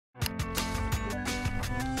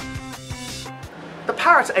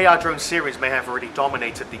Parrot AR drone series may have already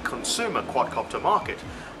dominated the consumer quadcopter market,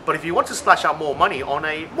 but if you want to splash out more money on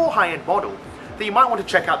a more high-end model, then you might want to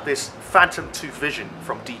check out this Phantom 2 Vision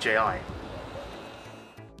from DJI.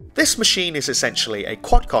 This machine is essentially a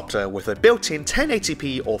quadcopter with a built-in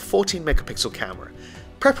 1080p or 14 megapixel camera.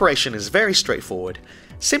 Preparation is very straightforward.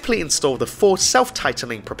 Simply install the 4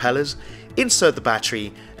 self-tightening propellers, insert the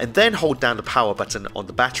battery, and then hold down the power button on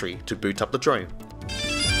the battery to boot up the drone.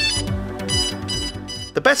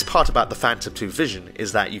 The best part about the Phantom 2 Vision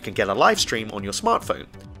is that you can get a live stream on your smartphone.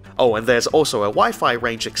 Oh, and there's also a Wi-Fi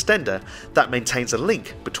range extender that maintains a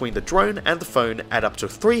link between the drone and the phone at up to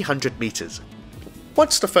 300 meters.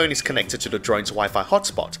 Once the phone is connected to the drone's Wi-Fi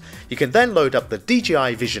hotspot, you can then load up the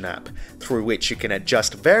DJI Vision app, through which you can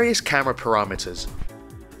adjust various camera parameters.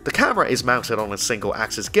 The camera is mounted on a single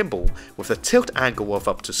axis gimbal with a tilt angle of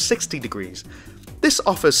up to 60 degrees. This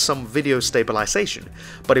offers some video stabilization,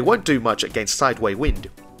 but it won't do much against sideway wind.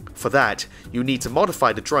 For that, you need to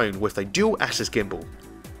modify the drone with a dual axis gimbal.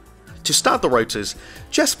 To start the rotors,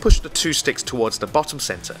 just push the 2 sticks towards the bottom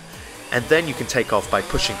center, and then you can take off by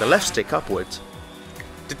pushing the left stick upwards.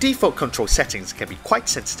 The default control settings can be quite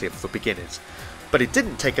sensitive for beginners, but it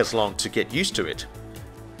didn't take us long to get used to it.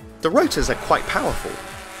 The rotors are quite powerful.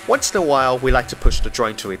 Once in a while, we like to push the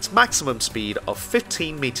drone to its maximum speed of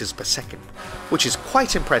 15 meters per second, which is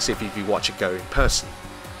quite impressive if you watch it go in person.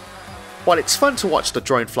 While it's fun to watch the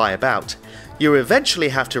drone fly about, you eventually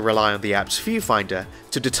have to rely on the app's viewfinder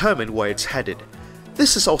to determine where it's headed.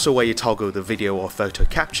 This is also where you toggle the video or photo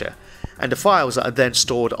capture, and the files are then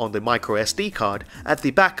stored on the micro SD card at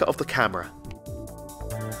the back of the camera.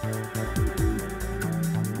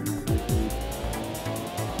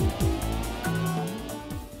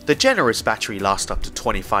 The generous battery lasts up to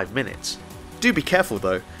 25 minutes. Do be careful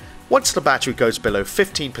though, once the battery goes below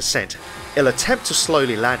 15%, it'll attempt to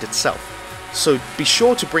slowly land itself, so be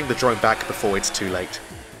sure to bring the drone back before it's too late.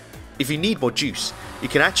 If you need more juice, you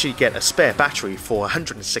can actually get a spare battery for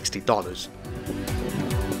 $160.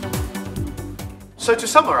 So to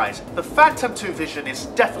summarize, the Phantom 2 Vision is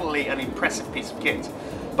definitely an impressive piece of kit,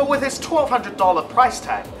 but with its $1,200 price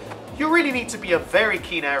tag, you really need to be a very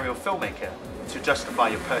keen aerial filmmaker to justify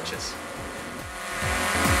your purchase.